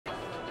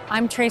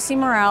I'm Tracy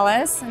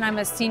Morales, and I'm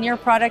a Senior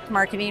Product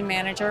Marketing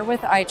Manager with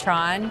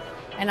Itron,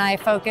 and I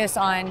focus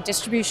on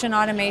distribution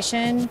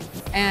automation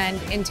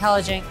and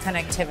intelligent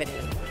connectivity.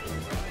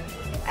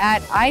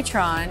 At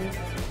Itron,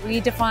 we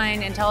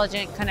define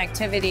intelligent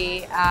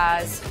connectivity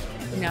as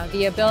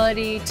the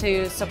ability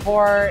to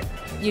support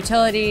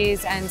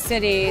utilities and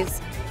cities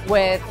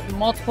with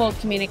multiple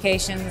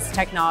communications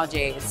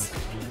technologies.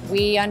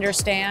 We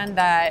understand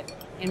that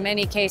in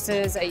many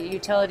cases, a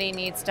utility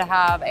needs to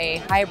have a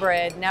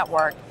hybrid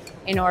network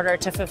in order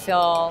to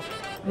fulfill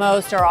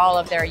most or all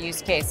of their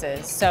use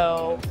cases.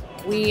 So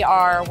we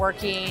are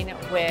working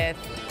with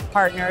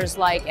partners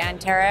like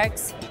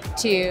Anterix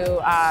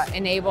to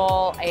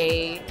enable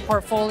a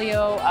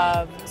portfolio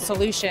of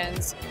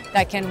solutions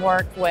that can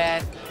work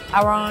with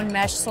our own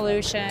mesh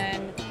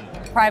solution,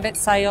 private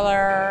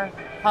cellular,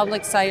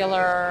 public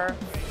cellular,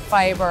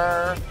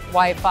 fiber,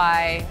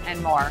 Wi-Fi,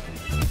 and more.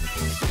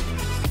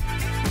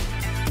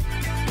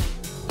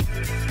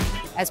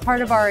 As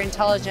part of our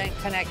intelligent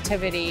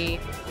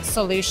connectivity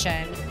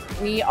solution,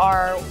 we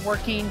are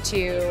working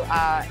to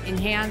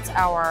enhance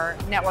our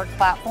network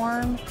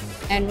platform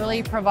and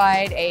really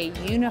provide a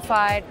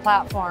unified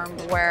platform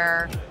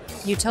where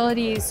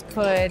utilities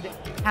could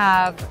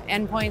have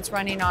endpoints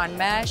running on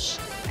mesh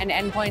and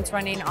endpoints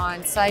running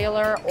on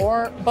cellular,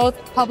 or both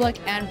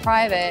public and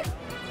private,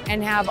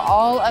 and have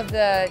all of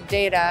the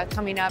data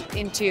coming up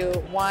through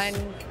one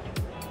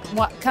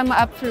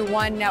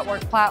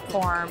network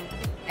platform.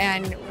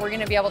 And we're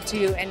going to be able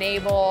to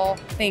enable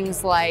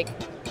things like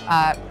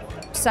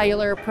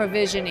cellular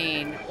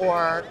provisioning,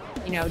 or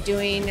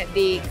doing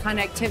the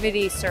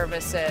connectivity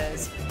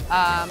services,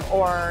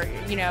 or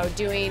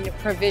doing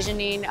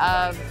provisioning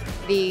of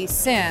the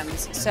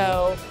SIMs.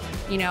 So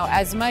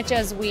as much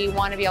as we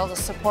want to be able to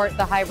support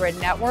the hybrid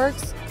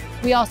networks,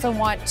 we also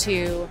want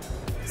to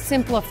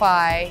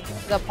simplify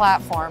the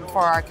platform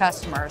for our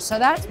customers. So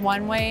that's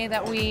one way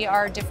that we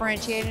are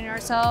differentiating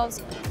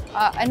ourselves.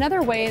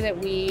 Another way that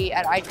we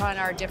at Itron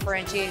are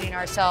differentiating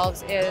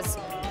ourselves is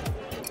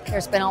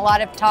there's been a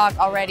lot of talk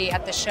already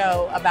at the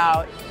show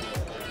about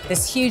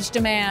this huge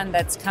demand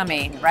that's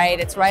coming, right?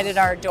 It's right at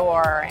our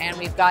door, and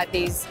we've got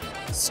these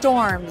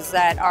storms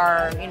that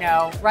are,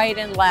 right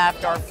and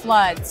left, or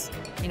floods,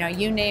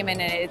 you name it,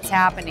 and it's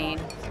happening.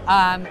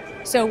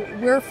 So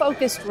we're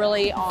focused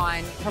really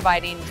on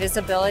providing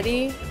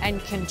visibility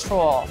and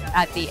control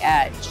at the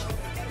edge.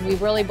 We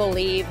really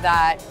believe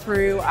that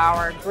through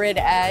our grid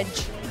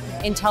edge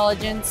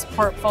intelligence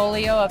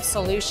portfolio of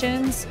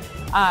solutions,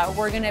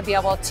 we're going to be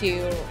able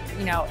to,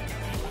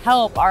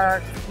 help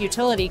our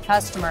utility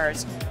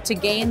customers to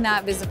gain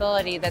that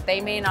visibility that they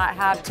may not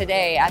have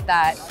today at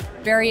that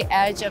very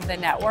edge of the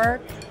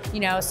network.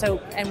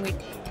 And we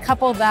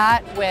couple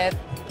that with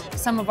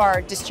some of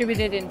our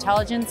distributed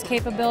intelligence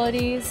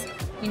capabilities,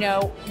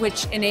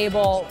 which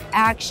enable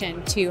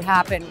action to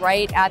happen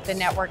right at the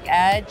network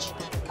edge.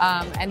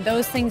 And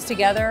those things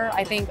together,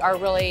 I think, are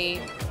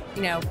really,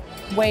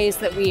 ways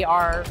that we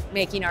are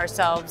making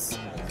ourselves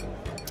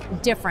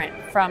different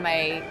from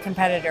a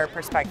competitor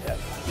perspective.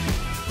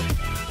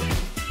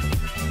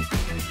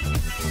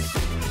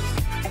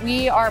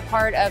 We are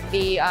part of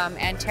the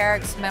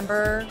Anterix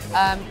member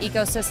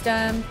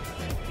ecosystem.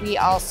 We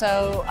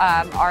also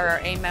are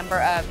a member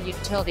of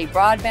Utility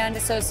Broadband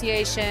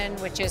Association,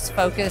 which is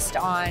focused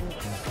on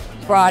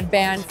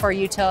broadband for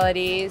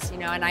utilities,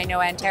 and I know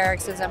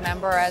Anterix is a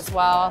member as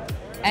well.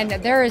 And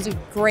there is a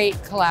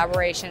great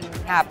collaboration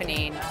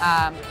happening,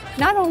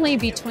 not only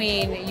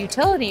between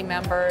utility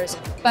members,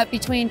 but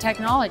between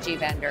technology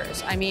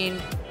vendors. I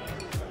mean,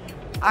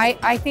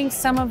 I think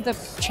some of the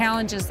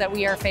challenges that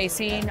we are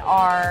facing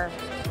are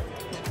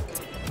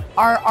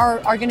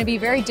going to be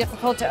very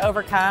difficult to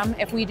overcome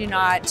if we do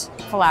not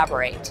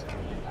collaborate.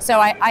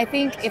 So I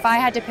think if I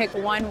had to pick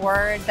one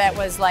word that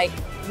was like,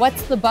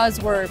 what's the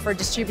buzzword for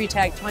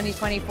DistribuTECH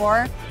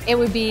 2024? It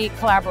would be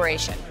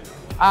collaboration.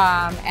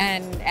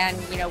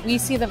 And we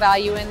see the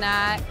value in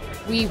that.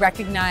 We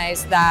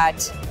recognize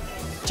that,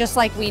 just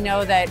like we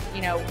know that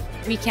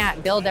we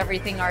can't build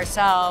everything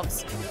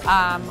ourselves,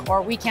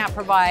 or we can't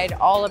provide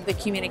all of the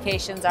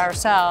communications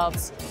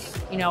ourselves,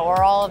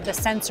 or all of the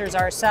sensors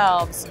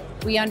ourselves.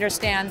 We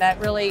understand that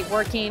really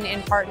working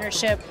in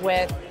partnership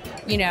with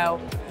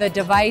the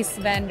device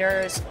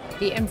vendors,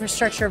 the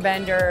infrastructure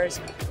vendors,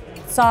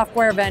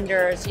 software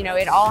vendors,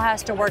 it all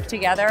has to work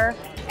together.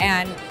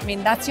 And I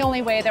mean, that's the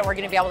only way that we're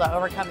going to be able to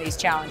overcome these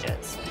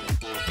challenges.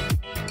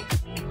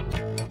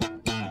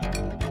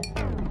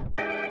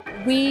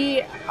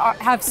 We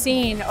have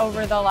seen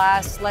over the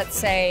last, let's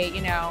say,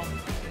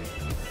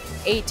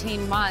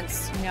 18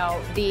 months,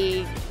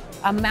 the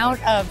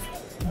amount of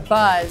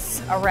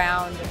buzz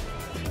around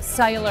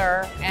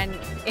cellular, and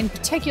in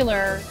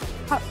particular,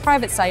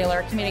 private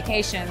cellular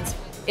communications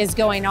is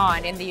going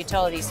on in the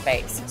utility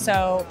space.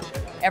 So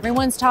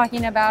everyone's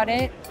talking about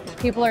it.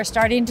 People are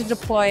starting to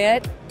deploy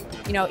it.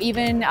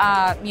 Even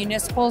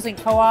municipals and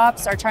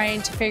co-ops are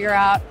trying to figure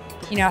out,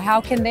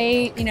 how can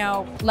they,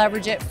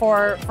 leverage it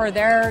for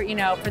their,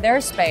 for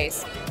their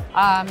space.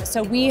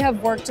 So we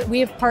have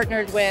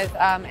partnered with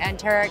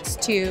Anterix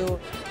to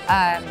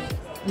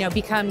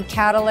become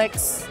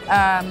Catalyx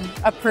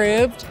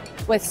approved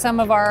with some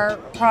of our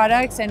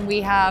products, and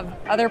we have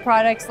other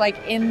products like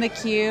in the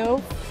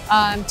queue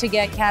to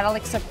get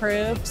Catalyx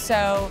approved.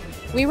 So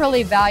we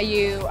really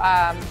value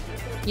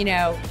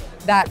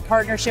that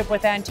partnership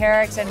with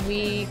Anterix, and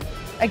we,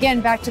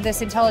 again, back to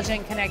this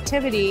intelligent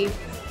connectivity,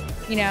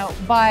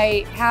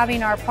 by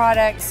having our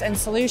products and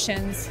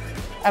solutions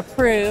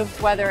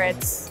approved, whether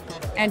it's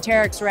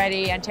Anterix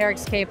ready,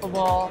 Anterix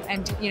capable,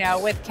 and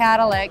with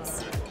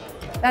Catalyx,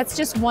 that's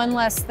just one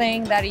less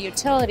thing that a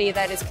utility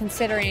that is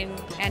considering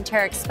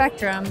Anterix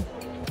spectrum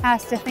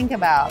has to think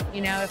about.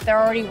 If they're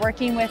already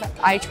working with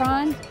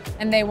Itron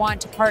and they want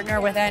to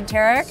partner with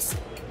Anterix,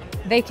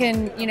 they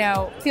can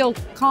feel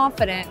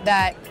confident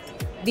that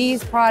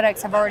these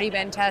products have already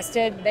been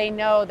tested. They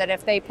know that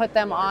if they put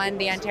them on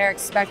the Anterix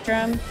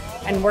spectrum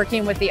and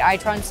working with the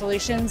Itron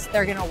solutions,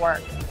 they're going to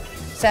work.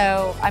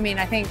 So, I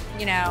think,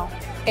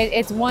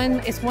 it's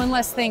one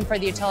less thing for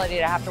the utility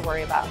to have to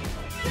worry about.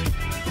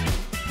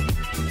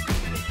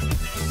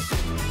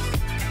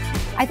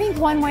 I think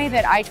one way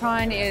that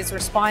Itron is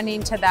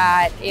responding to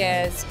that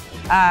is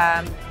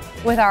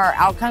with our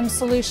outcome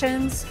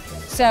solutions.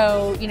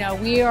 So,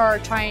 we are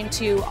trying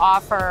to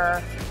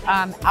offer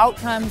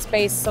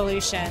outcomes-based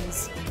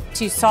solutions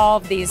to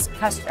solve these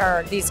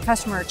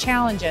customer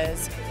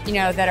challenges,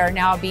 that are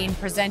now being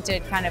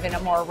presented kind of in a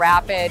more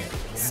rapid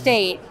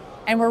state.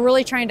 And we're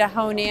really trying to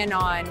hone in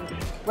on,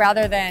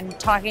 rather than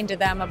talking to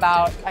them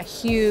about a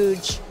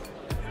huge,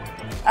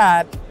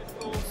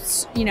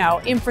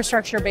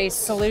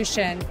 infrastructure-based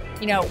solution,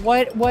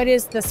 what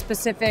is the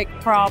specific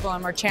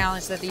problem or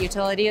challenge that the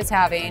utility is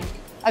having?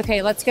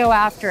 Okay, let's go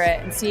after it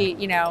and see,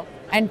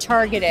 and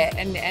target it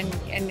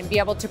and be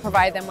able to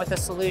provide them with a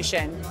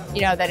solution,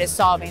 that is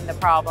solving the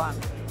problem.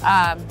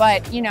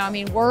 But,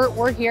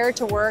 we're here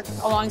to work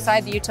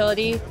alongside the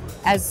utility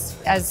as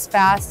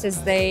fast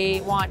as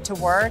they want to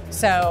work.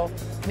 So,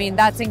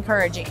 that's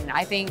encouraging.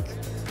 I think,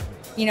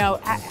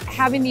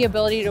 having the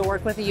ability to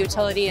work with a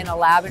utility in a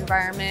lab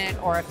environment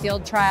or a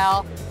field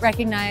trial,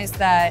 recognize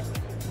that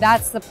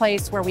that's the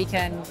place where we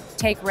can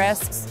take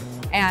risks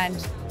and,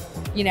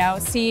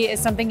 see is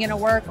something going to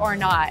work or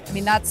not.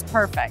 That's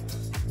perfect.